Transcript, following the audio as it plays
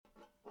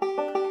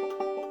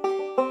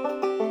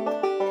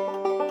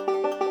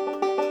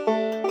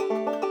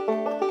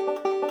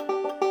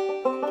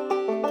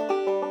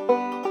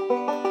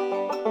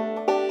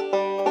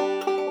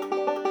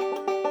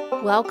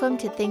Welcome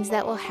to Things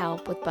That Will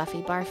Help with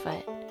Buffy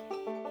Barfoot.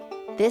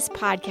 This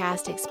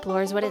podcast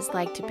explores what it's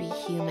like to be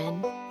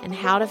human and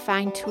how to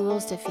find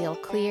tools to feel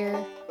clear,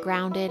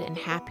 grounded, and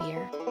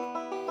happier.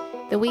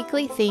 The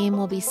weekly theme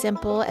will be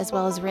simple as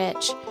well as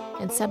rich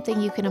and something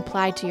you can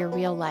apply to your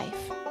real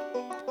life.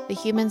 The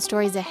human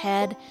stories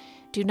ahead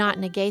do not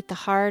negate the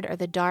hard or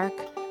the dark,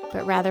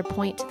 but rather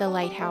point to the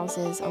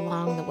lighthouses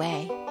along the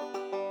way.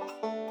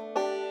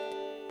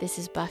 This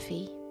is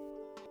Buffy.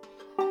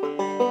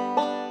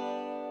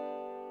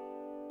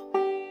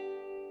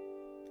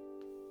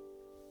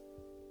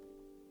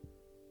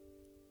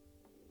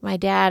 My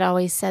dad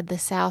always said the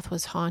South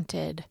was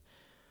haunted.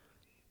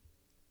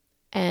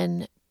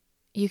 And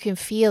you can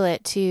feel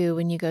it too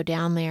when you go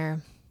down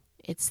there.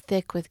 It's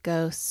thick with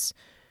ghosts.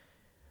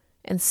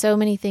 And so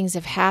many things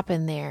have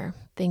happened there,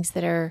 things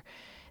that are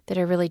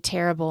really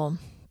terrible.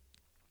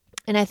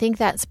 And I think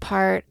that's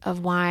part of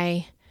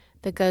why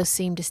the ghosts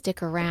seem to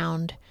stick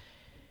around,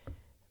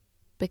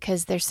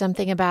 because there's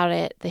something about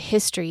it, the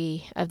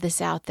history of the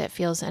South, that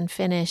feels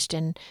unfinished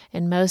and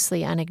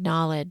mostly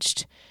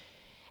unacknowledged.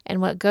 And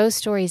what ghost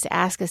stories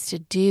ask us to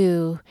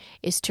do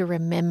is to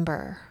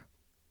remember.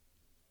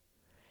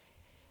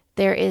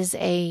 There is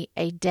a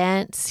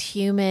dense,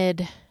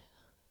 humid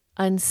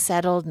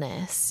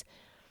unsettledness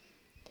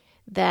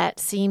that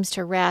seems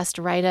to rest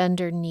right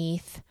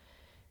underneath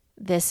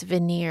this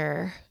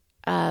veneer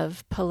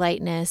of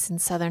politeness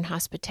and Southern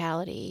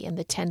hospitality and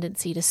the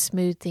tendency to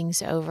smooth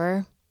things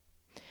over.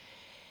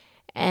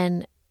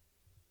 And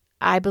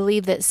I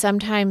believe that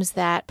sometimes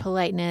that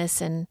politeness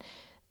and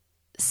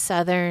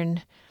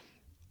Southern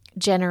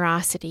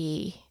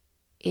generosity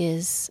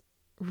is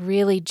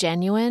really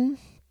genuine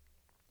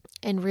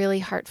and really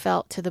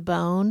heartfelt to the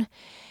bone.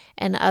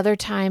 And other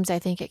times I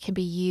think it can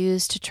be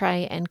used to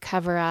try and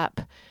cover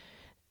up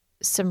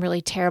some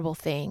really terrible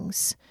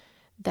things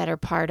that are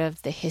part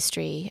of the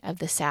history of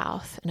the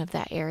South and of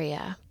that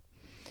area.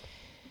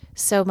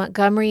 So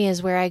Montgomery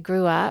is where I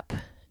grew up,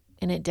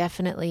 and it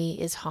definitely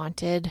is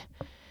haunted.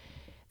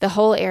 The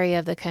whole area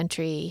of the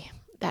country,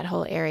 that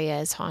whole area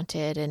is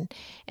haunted,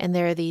 and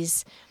there are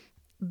these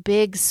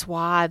big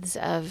swaths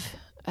of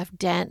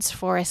dense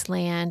forest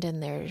land,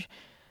 and they're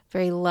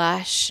very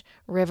lush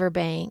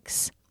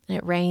riverbanks, and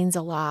it rains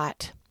a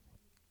lot.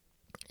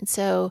 And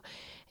so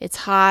it's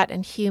hot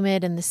and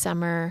humid in the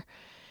summer.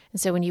 And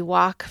so when you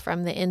walk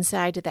from the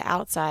inside to the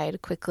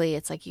outside quickly,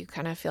 it's like you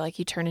kind of feel like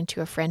you turn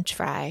into a French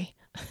fry.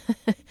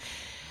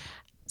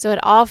 So it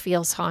all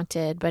feels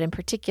haunted, but in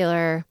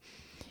particular,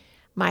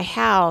 my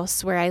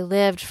house where I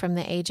lived from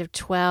the age of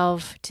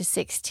 12 to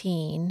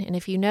 16. And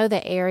if you know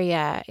the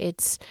area,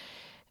 it's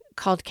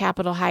called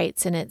Capitol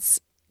Heights, and it's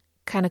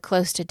kind of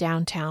close to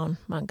downtown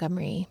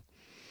Montgomery.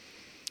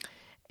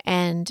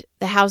 And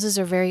the houses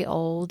are very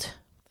old.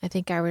 I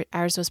think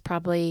ours was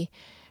probably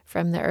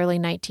from the early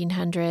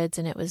 1900s,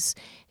 and it was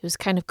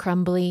kind of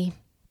crumbly,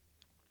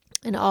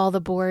 and all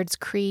the boards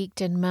creaked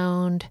and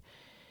moaned.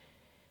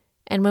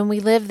 And when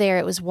we lived there,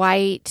 it was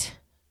white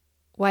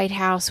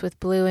house with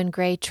blue and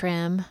gray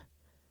trim.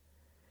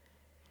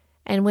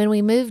 And when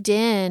we moved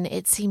in,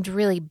 it seemed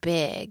really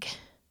big.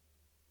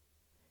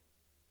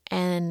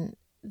 And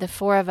the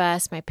four of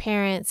us, my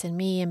parents and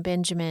me and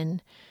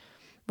Benjamin,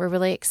 were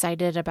really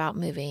excited about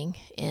moving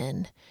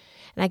in.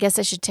 And I guess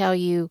I should tell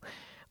you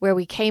where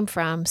we came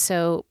from.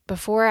 So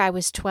before I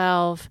was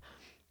 12,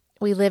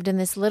 we lived in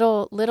this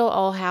little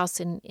old house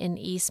in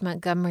East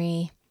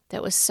Montgomery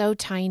that was so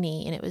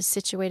tiny, and it was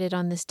situated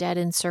on this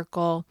dead-end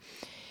circle.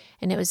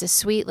 And it was a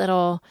sweet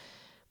little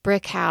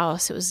brick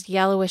house. It was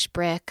yellowish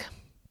brick.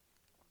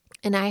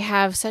 And I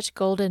have such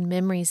golden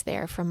memories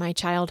there from my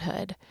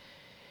childhood.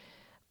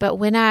 But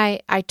when I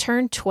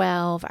turned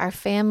 12, our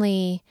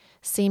family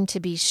seemed to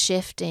be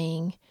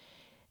shifting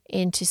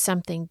into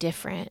something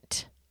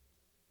different.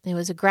 It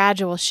was a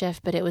gradual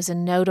shift, but it was a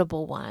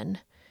notable one,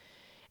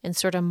 and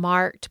sort of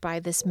marked by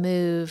this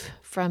move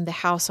from the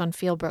house on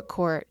Fieldbrook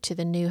Court to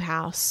the new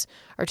house,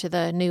 or to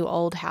the new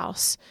old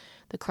house,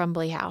 the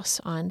crumbly house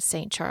on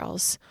St.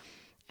 Charles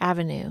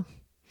Avenue.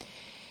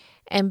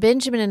 And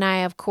Benjamin and I,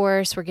 of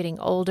course, were getting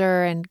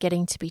older and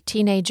getting to be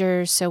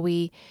teenagers, so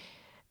we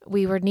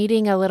were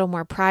needing a little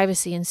more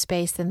privacy and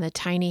space than the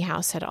tiny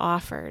house had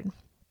offered.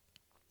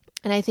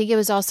 And I think it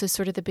was also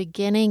sort of the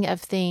beginning of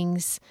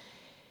things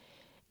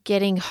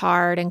getting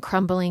hard and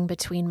crumbling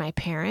between my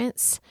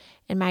parents.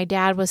 And my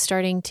dad was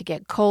starting to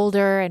get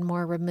colder and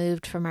more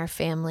removed from our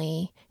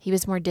family. He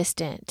was more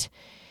distant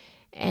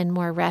and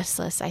more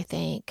restless, I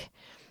think.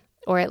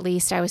 Or at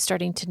least I was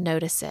starting to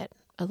notice it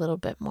a little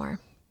bit more.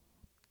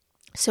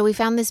 So we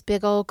found this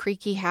big old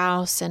creaky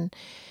house, and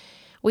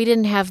we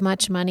didn't have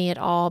much money at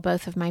all.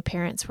 Both of my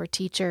parents were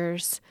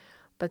teachers,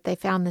 but they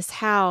found this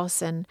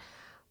house, and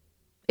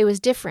it was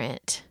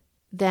different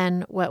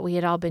than what we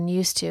had all been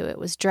used to. It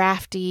was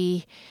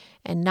drafty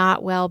and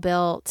not well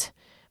built,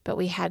 but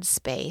we had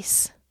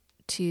space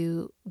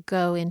to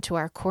go into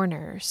our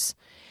corners.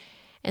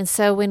 And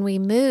so when we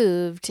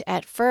moved,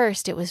 at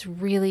first it was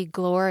really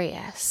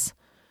glorious.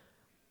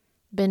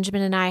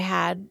 Benjamin and I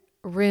had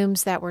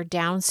rooms that were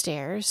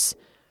downstairs,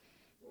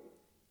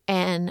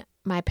 and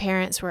my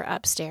parents were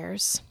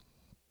upstairs,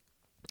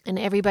 and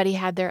everybody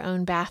had their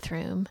own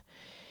bathroom.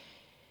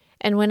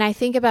 And when I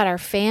think about our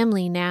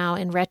family now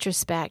in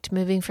retrospect,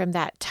 moving from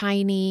that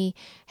tiny,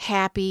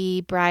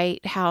 happy,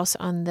 bright house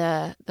on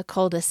the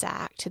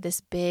cul-de-sac to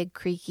this big,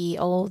 creaky,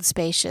 old,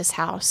 spacious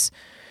house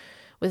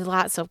with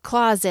lots of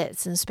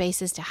closets and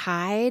spaces to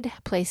hide,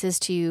 places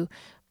to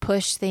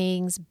push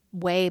things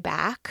way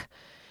back.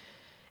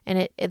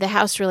 And the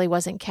house really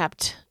wasn't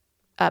kept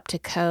up to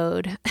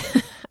code,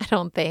 I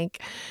don't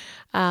think.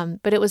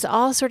 But it was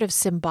all sort of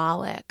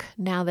symbolic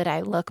now that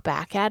I look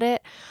back at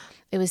it.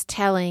 It was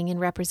telling and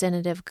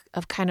representative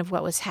of kind of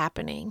what was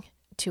happening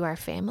to our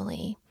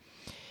family.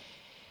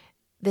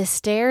 The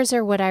stairs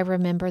are what I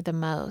remember the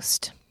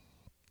most.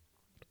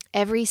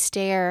 Every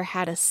stair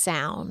had a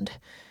sound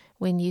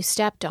when you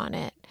stepped on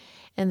it,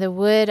 and the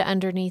wood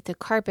underneath the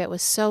carpet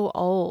was so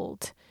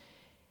old.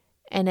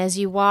 And as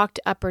you walked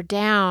up or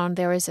down,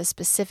 there was a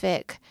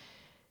specific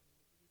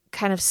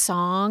kind of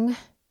song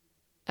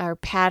or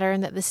pattern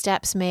that the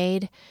steps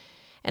made.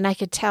 And I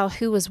could tell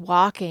who was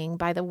walking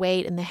by the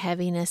weight and the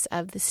heaviness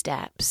of the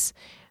steps.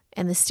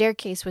 And the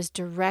staircase was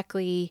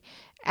directly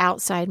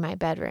outside my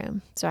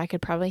bedroom, so I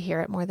could probably hear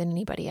it more than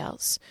anybody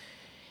else.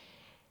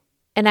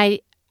 And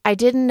I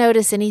didn't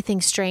notice anything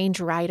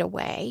strange right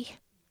away,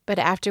 but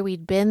after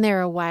we'd been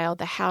there a while,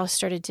 the house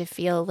started to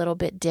feel a little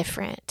bit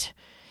different.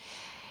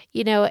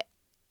 And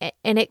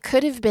it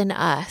could have been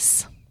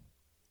us.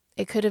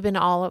 It could have been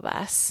all of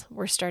us.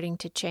 We're starting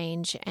to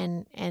change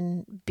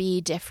and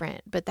be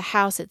different. But the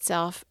house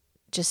itself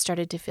just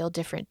started to feel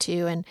different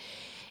too. And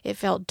it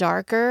felt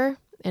darker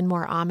and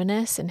more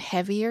ominous and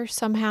heavier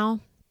somehow.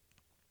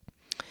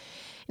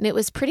 And it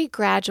was pretty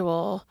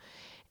gradual.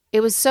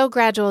 It was so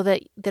gradual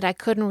that I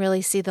couldn't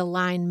really see the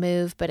line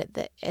move. But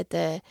at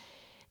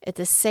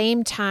the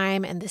same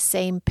time and the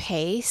same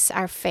pace,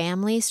 our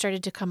family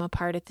started to come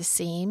apart at the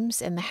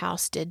seams, and the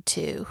house did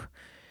too.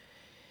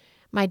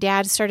 My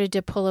dad started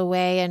to pull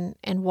away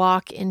and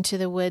walk into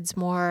the woods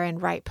more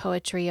and write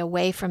poetry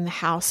away from the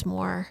house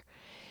more.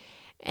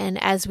 And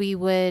as we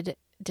would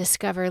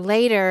discover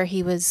later,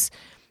 he was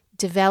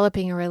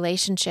developing a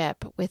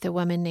relationship with a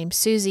woman named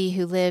Susie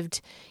who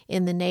lived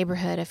in the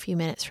neighborhood a few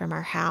minutes from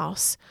our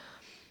house.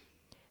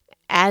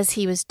 As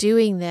he was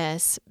doing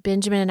this,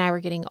 Benjamin and I were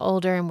getting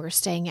older and we were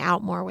staying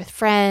out more with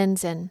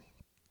friends, and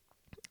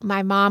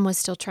my mom was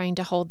still trying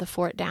to hold the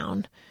fort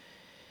down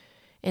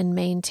and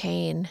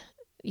maintain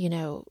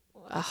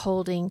a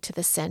holding to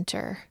the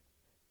center.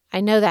 I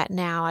know that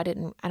now. I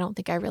don't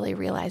think I really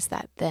realized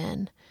that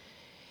then.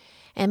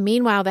 And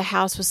meanwhile, the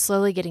house was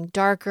slowly getting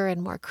darker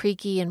and more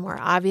creaky and more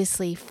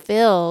obviously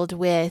filled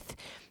with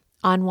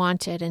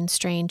unwanted and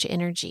strange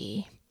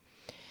energy.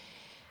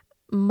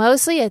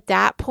 Mostly at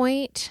that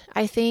point,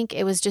 I think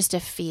it was just a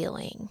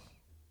feeling,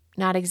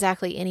 not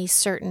exactly any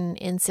certain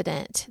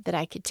incident that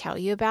I could tell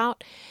you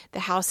about. The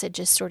house had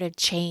just sort of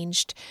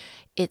changed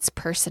its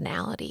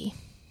personality.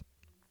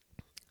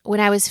 When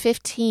I was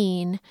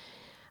 15,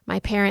 my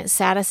parents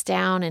sat us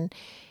down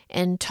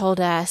and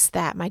told us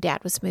that my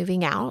dad was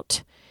moving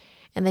out.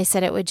 And they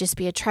said it would just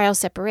be a trial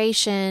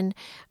separation.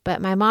 But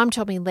my mom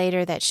told me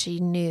later that she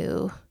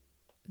knew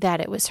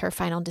that it was her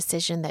final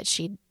decision, that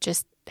she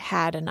just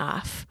had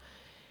enough.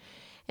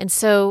 And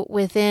so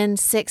within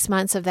 6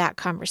 months of that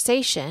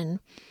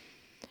conversation,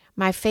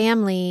 my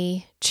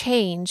family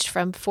changed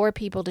from 4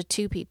 people to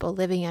 2 people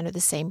living under the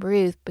same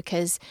roof,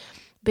 because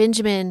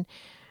Benjamin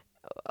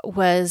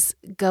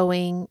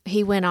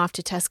he went off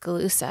to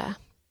Tuscaloosa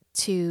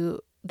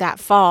that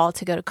fall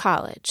to go to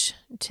college,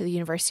 to the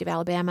University of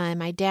Alabama. And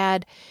my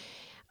dad,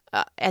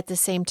 at the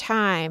same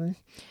time,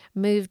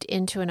 moved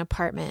into an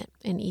apartment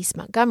in East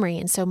Montgomery.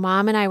 And so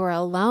Mom and I were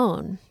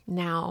alone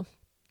now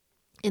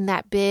in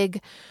that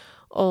big,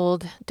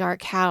 old,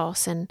 dark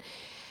house. And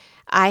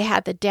I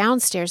had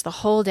the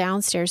whole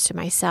downstairs to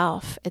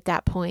myself at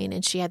that point,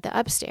 and she had the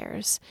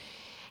upstairs.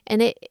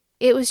 And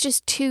it was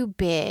just too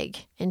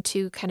big and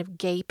too kind of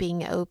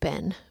gaping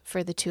open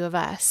for the 2 of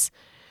us.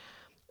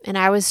 And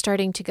I was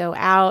starting to go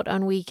out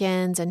on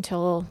weekends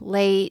until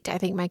late. I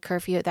think my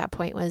curfew at that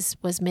point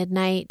was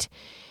midnight.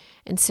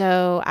 And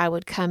so I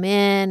would come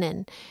in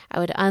and I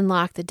would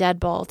unlock the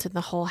deadbolt in the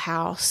whole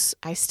house.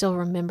 I still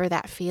remember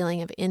that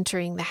feeling of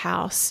entering the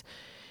house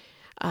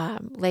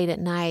late at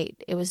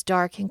night. It was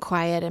dark and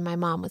quiet, and my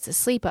mom was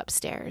asleep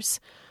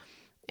upstairs.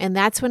 And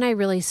that's when I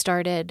really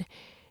started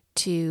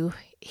to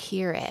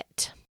hear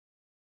it.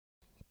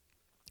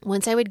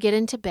 Once I would get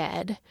into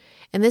bed,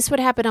 and this would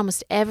happen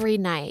almost every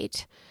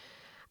night,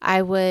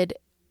 I would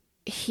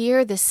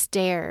hear the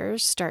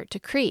stairs start to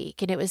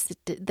creak, and it was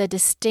the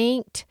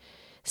distinct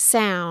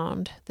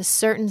sound, the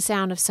certain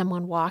sound of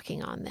someone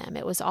walking on them.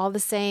 It was all the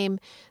same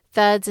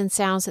thuds and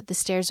sounds that the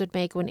stairs would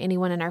make when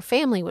anyone in our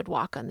family would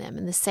walk on them,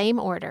 in the same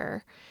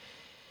order.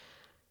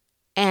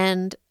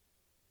 And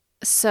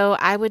so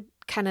I would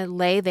kind of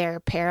lay there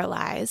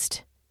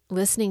paralyzed,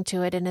 listening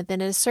to it. And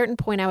then at a certain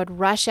point, I would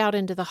rush out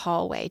into the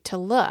hallway to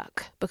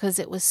look, because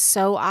it was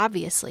so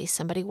obviously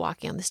somebody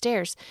walking on the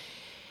stairs.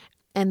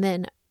 And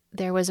then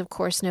there was, of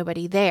course,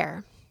 nobody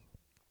there.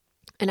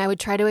 And I would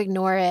try to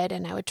ignore it,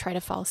 and I would try to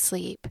fall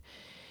asleep.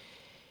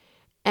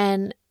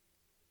 And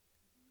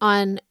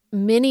on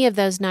many of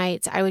those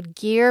nights, I would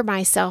gear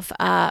myself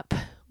up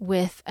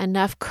with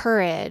enough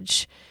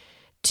courage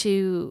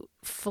to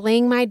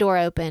fling my door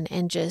open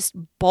and just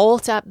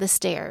bolt up the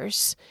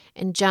stairs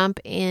and jump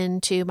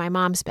into my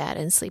mom's bed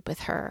and sleep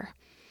with her.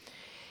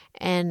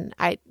 And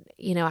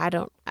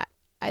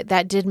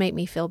that did make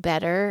me feel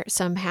better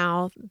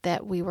somehow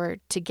that we were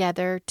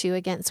together, 2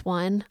 against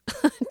 1,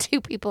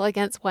 2 people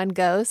against 1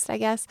 ghost, I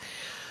guess.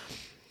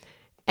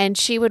 And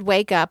she would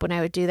wake up when I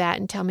would do that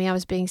and tell me I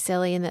was being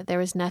silly and that there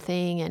was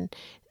nothing, and,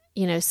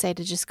 say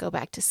to just go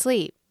back to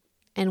sleep.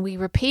 And we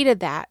repeated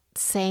that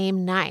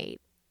same night,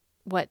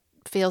 what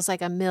feels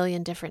like a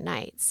million different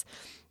nights.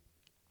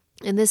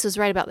 And this was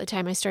right about the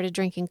time I started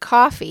drinking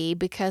coffee,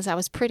 because I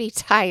was pretty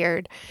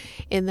tired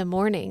in the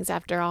mornings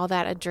after all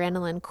that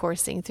adrenaline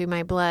coursing through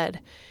my blood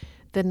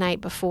the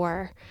night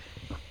before.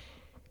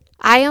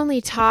 I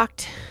only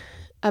talked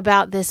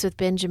about this with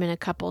Benjamin a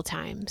couple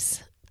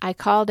times. I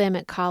called him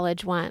at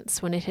college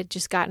once when it had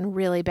just gotten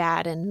really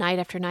bad, and night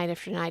after night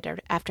after night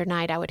after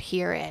night I would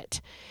hear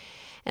it.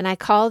 And I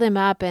called him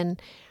up and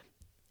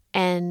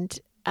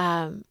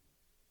I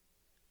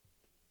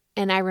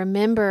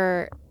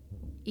remember,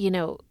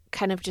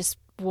 kind of just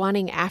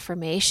wanting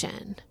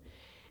affirmation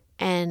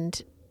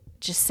and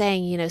just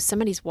saying,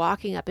 somebody's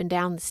walking up and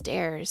down the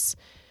stairs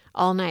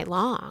all night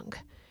long.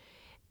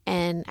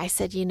 And I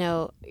said,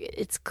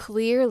 it's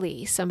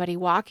clearly somebody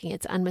walking.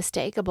 It's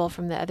unmistakable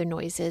from the other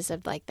noises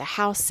of like the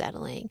house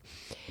settling.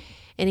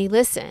 And he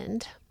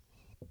listened,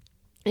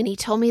 and he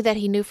told me that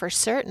he knew for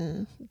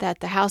certain that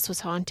the house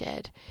was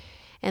haunted,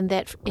 and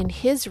that in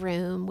his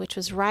room, which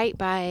was right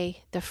by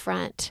the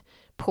front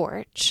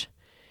porch,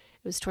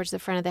 it was towards the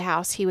front of the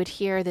house, he would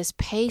hear this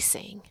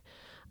pacing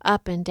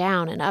up and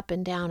down and up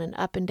and down and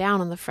up and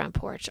down on the front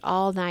porch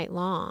all night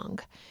long.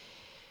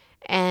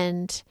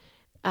 And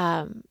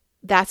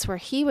that's where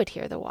he would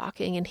hear the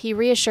walking. And he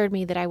reassured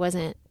me that I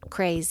wasn't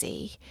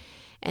crazy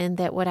and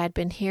that what I'd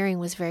been hearing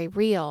was very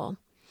real.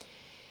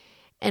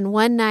 And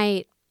one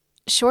night,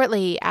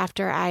 shortly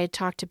after I had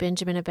talked to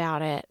Benjamin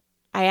about it,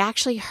 I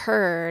actually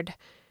heard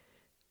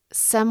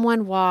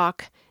someone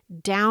walk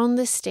down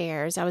the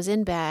stairs. I was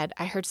in bed.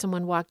 I heard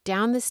someone walk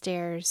down the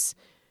stairs,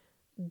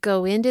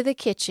 go into the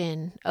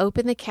kitchen,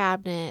 open the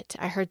cabinet.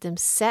 I heard them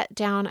set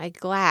down a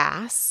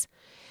glass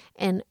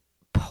and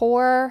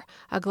pour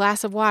a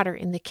glass of water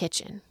in the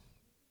kitchen.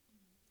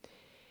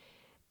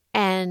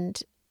 And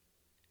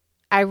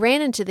I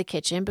ran into the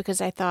kitchen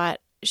because I thought,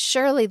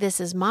 surely this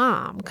is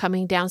Mom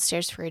coming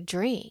downstairs for a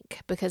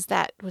drink, because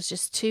that was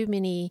just too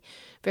many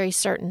very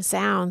certain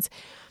sounds.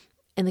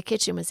 And the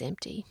kitchen was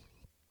empty.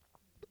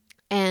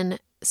 And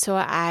so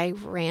I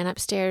ran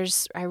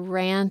upstairs. I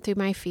ran through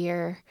my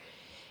fear.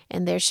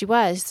 And there she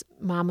was.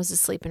 Mom was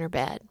asleep in her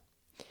bed.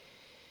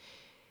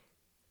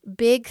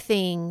 Big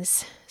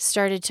things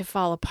started to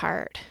fall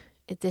apart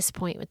at this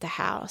point with the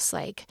house.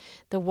 Like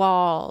the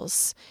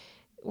walls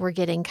were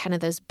getting kind of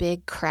those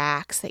big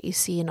cracks that you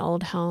see in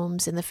old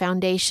homes, and the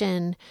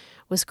foundation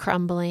was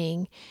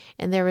crumbling,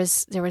 and there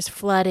was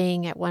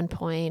flooding at one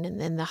point,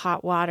 and then the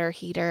hot water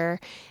heater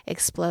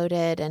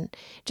exploded, and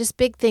just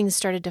big things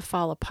started to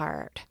fall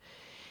apart.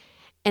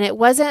 And it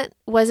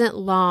wasn't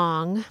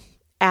long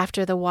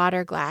after the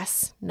water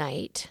glass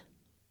night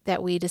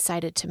that we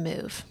decided to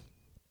move.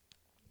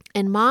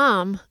 And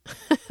Mom,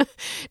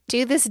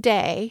 to this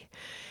day,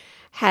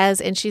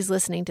 and she's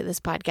listening to this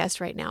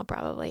podcast right now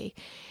probably,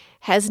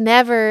 has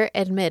never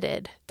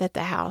admitted that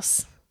the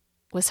house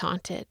was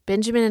haunted.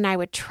 Benjamin and I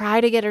would try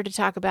to get her to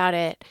talk about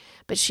it,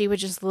 but she would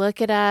just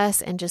look at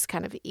us and just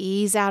kind of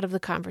ease out of the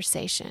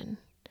conversation.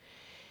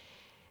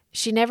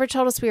 She never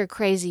told us we were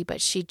crazy,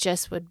 but she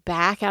just would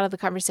back out of the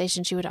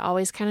conversation. She would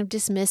always kind of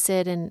dismiss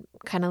it and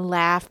kind of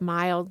laugh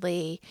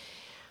mildly.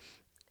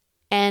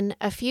 And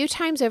a few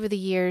times over the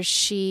years,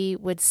 she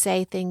would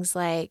say things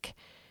like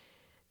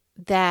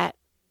that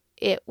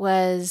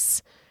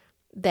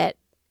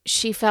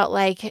she felt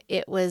like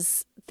it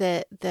was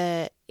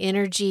the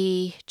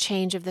energy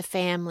change of the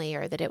family,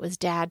 or that it was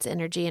Dad's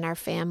energy in our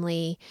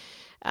family,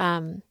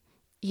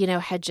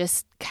 had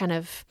just kind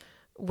of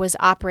was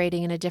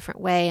operating in a different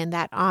way. And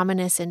that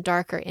ominous and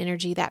darker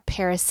energy, that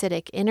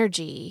parasitic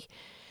energy,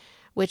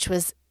 which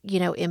was,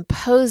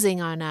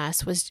 imposing on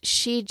us,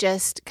 she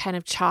just kind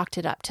of chalked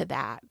it up to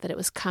that it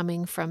was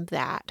coming from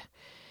that.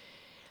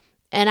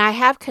 And I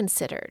have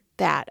considered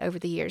that over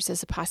the years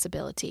as a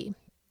possibility.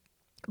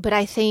 But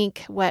I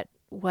think what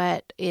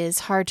is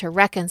hard to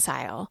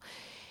reconcile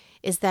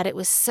is that it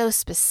was so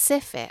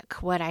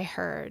specific what I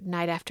heard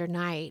night after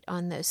night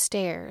on those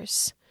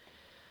stairs.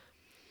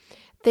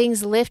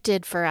 Things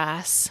lifted for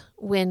us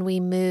when we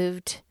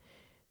moved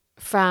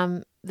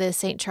from the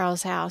St.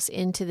 Charles house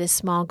into this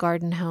small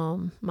garden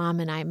home. Mom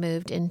and I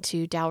moved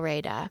into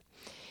Dalraida,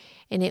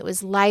 and it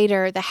was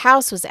lighter. The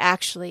house was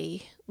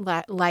actually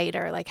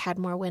lighter, like had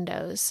more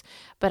windows,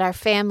 but our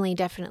family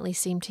definitely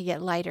seemed to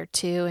get lighter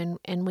too.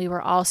 And we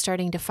were all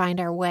starting to find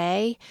our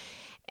way,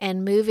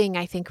 and moving,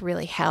 I think,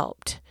 really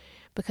helped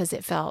because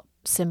it felt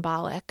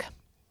symbolic.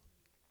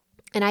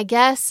 And I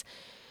guess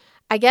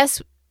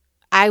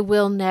I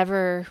will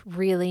never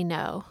really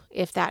know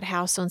if that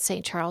house on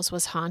St. Charles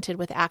was haunted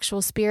with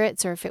actual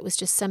spirits or if it was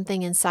just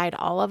something inside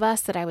all of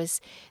us that I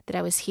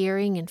was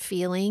hearing and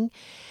feeling.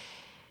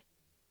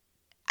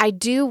 I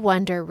do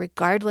wonder,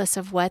 regardless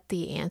of what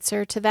the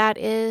answer to that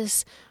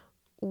is,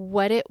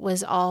 what it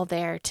was all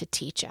there to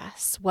teach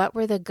us. What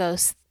were the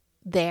ghosts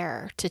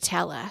there to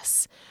tell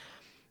us?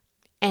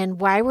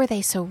 And why were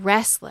they so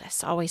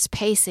restless, always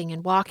pacing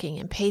and walking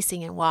and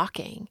pacing and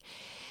walking?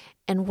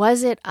 And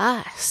was it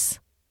us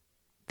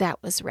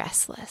that was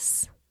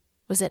restless?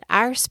 Was it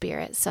our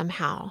spirit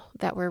somehow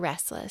that were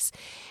restless?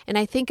 And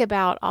I think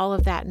about all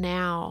of that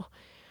now.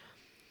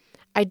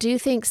 I do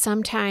think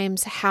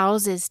sometimes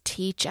houses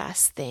teach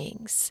us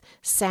things,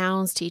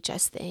 sounds teach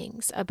us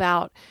things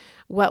about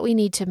what we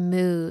need to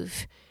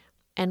move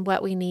and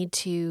what we need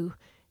to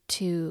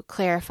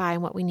clarify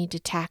and what we need to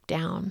tack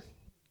down.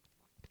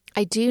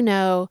 I do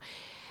know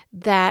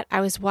that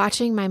I was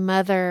watching my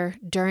mother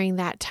during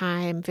that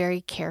time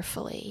very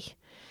carefully.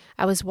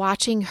 I was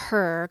watching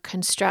her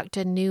construct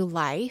a new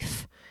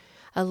life,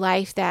 a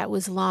life that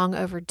was long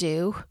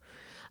overdue,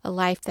 a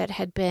life that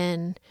had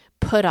been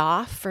put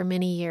off for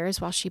many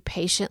years while she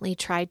patiently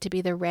tried to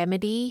be the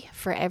remedy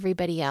for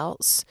everybody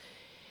else.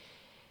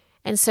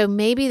 And so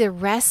maybe the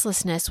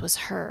restlessness was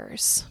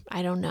hers.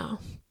 I don't know.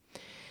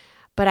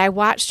 But I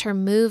watched her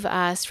move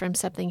us from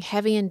something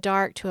heavy and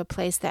dark to a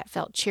place that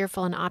felt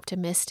cheerful and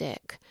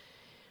optimistic.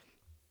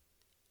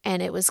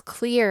 And it was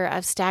clear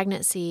of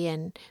stagnancy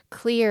and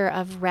clear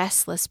of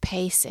restless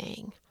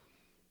pacing.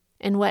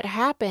 And what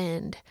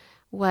happened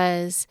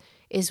is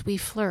we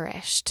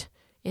flourished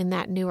in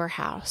that newer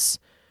house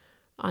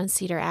on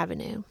Cedar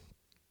Avenue.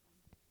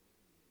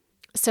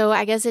 So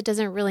I guess it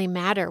doesn't really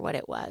matter what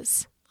it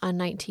was on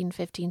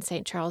 1915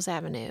 St. Charles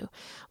Avenue.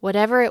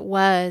 Whatever it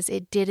was,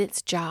 it did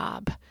its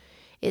job.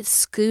 It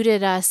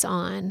scooted us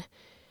on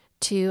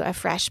to a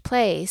fresh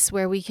place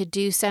where we could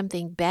do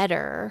something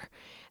better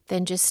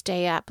than just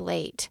stay up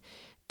late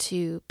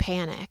to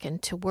panic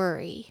and to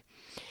worry.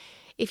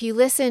 If you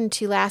listen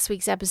to last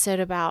week's episode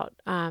about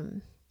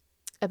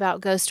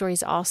ghost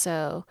stories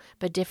also,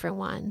 but different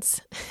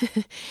ones,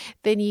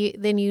 then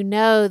you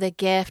know the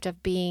gift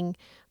of being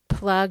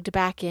plugged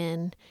back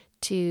in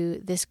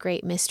to this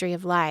great mystery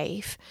of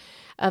life,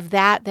 of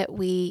that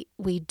we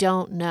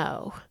don't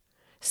know.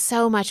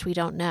 So much we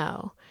don't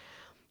know.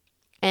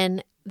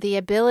 And the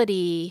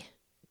ability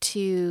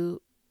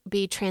to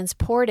be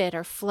transported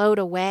or float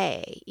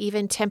away,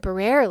 even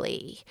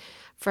temporarily,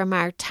 from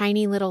our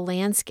tiny little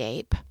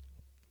landscape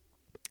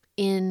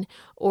in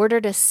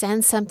order to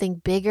send something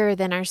bigger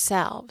than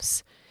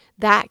ourselves.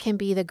 That can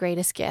be the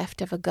greatest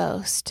gift of a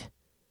ghost.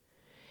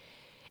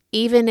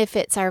 Even if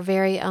it's our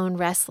very own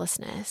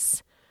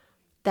restlessness,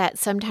 that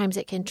sometimes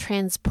it can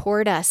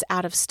transport us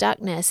out of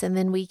stuckness and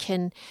then we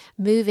can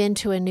move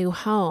into a new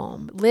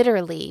home,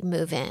 literally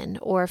move in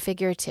or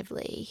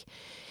figuratively.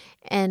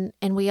 And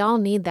we all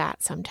need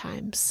that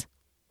sometimes.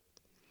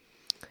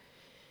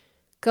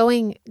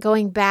 Going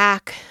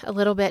back a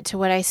little bit to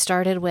what I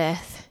started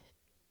with,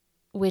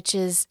 which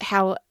is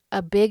how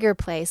a bigger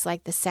place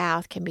like the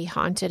South can be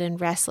haunted and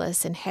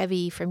restless and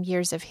heavy from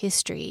years of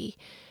history.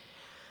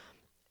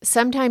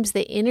 Sometimes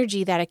the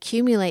energy that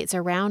accumulates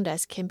around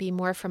us can be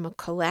more from a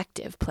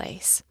collective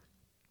place,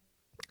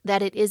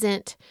 that it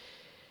isn't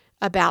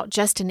about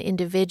just an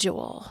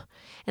individual.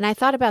 And I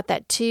thought about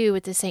that too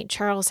with the St.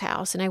 Charles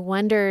house, and I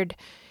wondered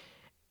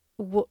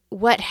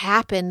what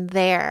happened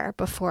there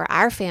before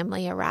our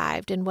family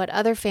arrived and what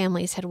other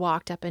families had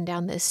walked up and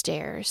down those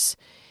stairs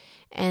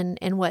and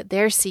what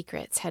their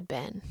secrets had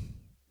been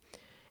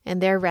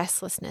and their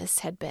restlessness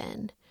had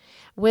been.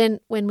 When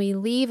we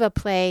leave a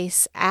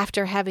place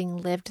after having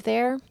lived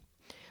there,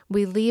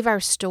 we leave our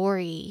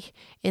story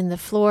in the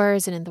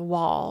floors and in the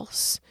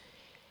walls.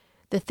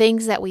 The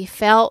things that we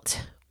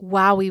felt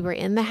while we were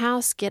in the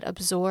house get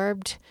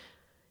absorbed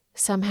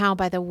somehow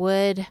by the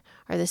wood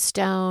or the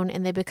stone,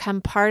 and they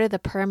become part of the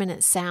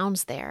permanent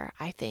sounds there,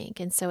 I think,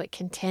 and so it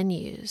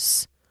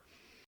continues.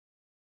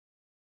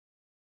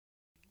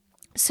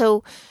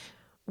 So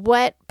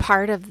what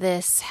part of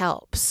this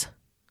helps?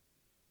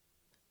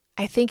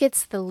 I think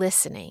it's the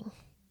listening.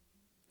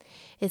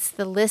 It's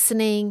the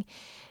listening,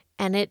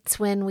 and it's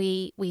when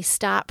we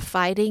stop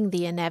fighting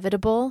the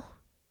inevitable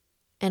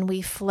and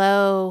we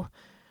flow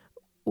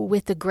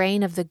with the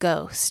grain of the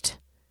ghost.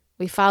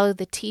 We follow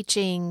the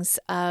teachings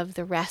of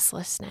the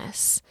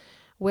restlessness.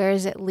 Where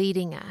is it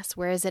leading us?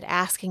 Where is it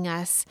asking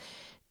us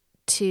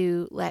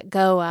to let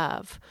go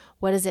of?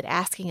 What is it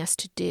asking us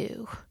to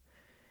do,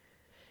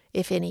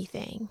 if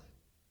anything?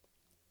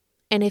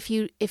 And if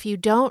you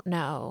don't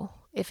know,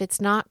 if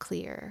it's not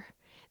clear,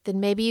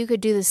 then maybe you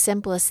could do the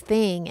simplest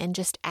thing and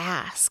just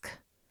ask.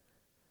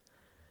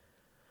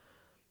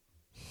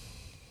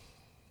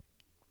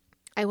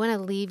 I want to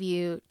leave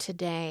you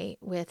today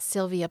with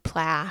Sylvia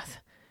Plath,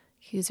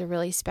 who's a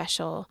really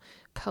special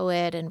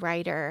poet and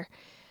writer.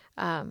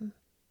 And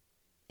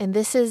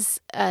this is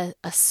a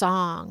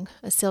song,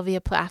 a Sylvia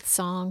Plath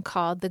song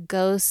called "The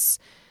Ghosts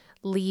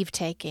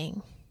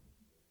leave-taking.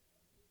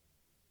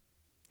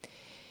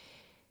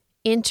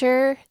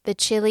 Enter the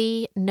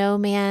chilly no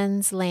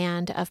man's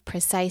land of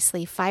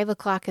precisely 5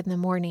 o'clock in the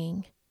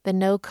morning, the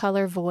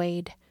no-color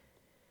void,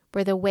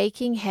 where the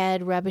waking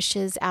head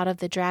rubbishes out of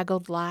the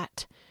draggled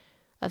lot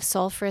of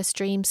sulphurous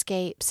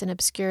dreamscapes and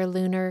obscure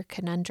lunar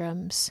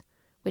conundrums,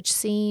 which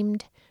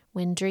seemed,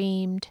 when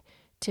dreamed,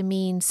 to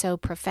mean so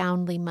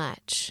profoundly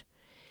much.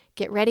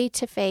 Get ready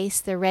to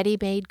face the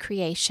ready-made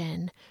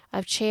creation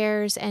of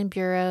chairs and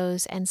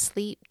bureaus and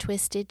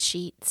sleep-twisted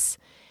sheets.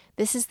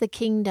 This is the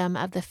kingdom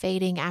of the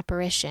fading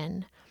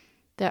apparition,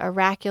 the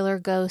oracular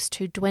ghost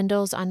who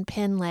dwindles on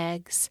pin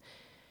legs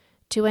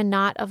to a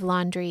knot of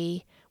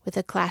laundry with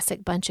a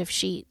classic bunch of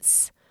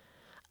sheets,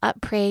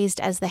 upraised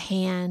as the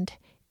hand,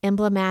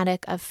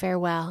 emblematic of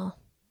farewell.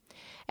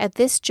 At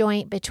this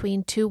joint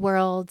between two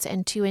worlds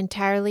and two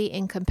entirely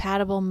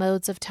incompatible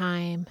modes of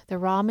time, the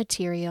raw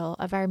material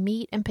of our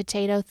meat and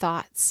potato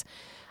thoughts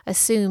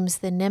assumes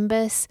the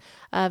nimbus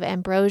of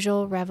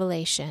ambrosial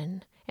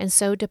revelation, and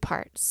so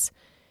departs.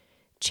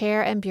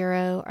 Chair and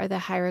bureau are the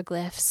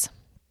hieroglyphs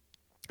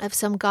of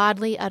some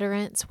godly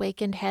utterance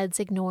wakened heads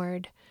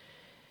ignored.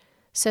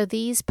 So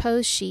these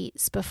pose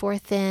sheets before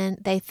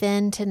they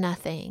thin to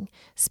nothing,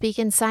 speak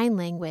in sign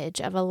language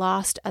of a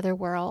lost other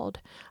world,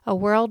 a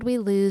world we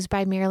lose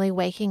by merely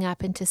waking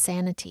up into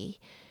sanity.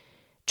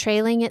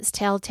 Trailing its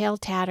telltale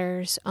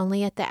tatters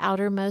only at the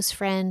outermost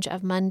fringe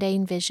of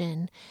mundane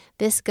vision,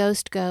 this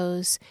ghost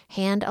goes,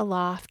 hand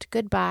aloft,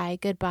 goodbye,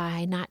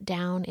 goodbye, not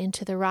down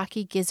into the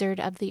rocky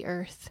gizzard of the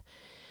earth,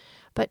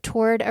 but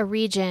toward a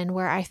region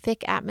where our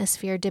thick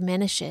atmosphere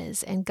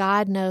diminishes and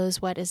God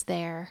knows what is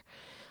there.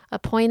 A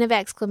point of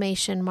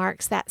exclamation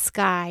marks that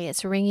sky,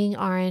 its ringing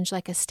orange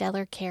like a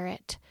stellar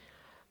carrot.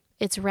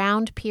 Its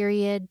round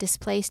period,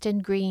 displaced in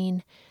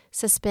green,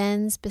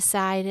 suspends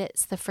beside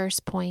it the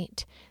first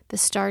point, the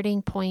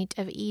starting point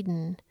of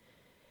Eden.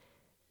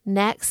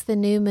 Next, the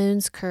new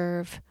moon's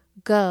curve.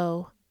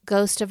 Go,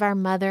 ghost of our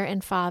mother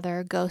and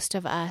father, ghost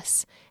of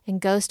us, and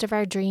ghost of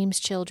our dreams'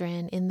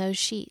 children in those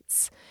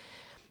sheets,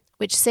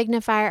 which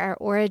signify our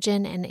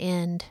origin and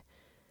end,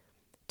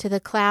 to the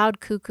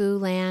cloud cuckoo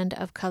land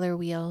of color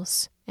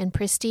wheels, and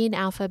pristine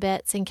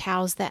alphabets and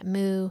cows that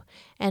moo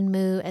and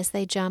moo as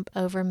they jump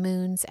over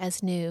moons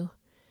as new,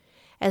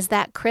 as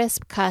that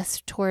crisp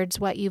cusp towards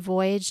what you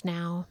voyage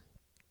now.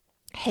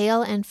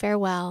 Hail and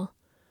farewell.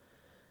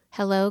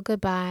 Hello,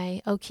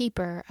 goodbye, O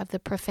keeper of the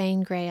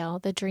profane grail,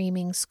 the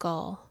dreaming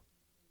skull.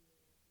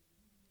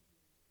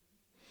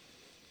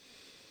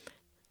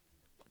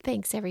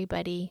 Thanks,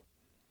 everybody.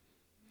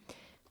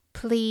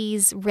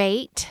 Please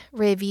rate,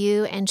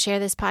 review, and share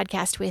this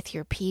podcast with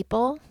your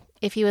people.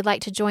 If you would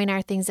like to join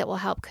our Things That Will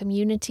Help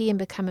community and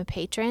become a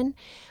patron,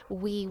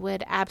 we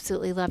would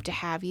absolutely love to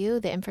have you.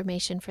 The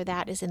information for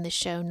that is in the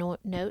show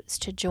notes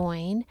to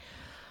join.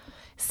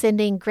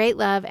 Sending great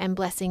love and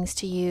blessings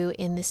to you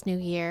in this new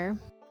year.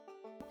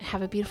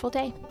 Have a beautiful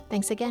day.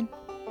 Thanks again.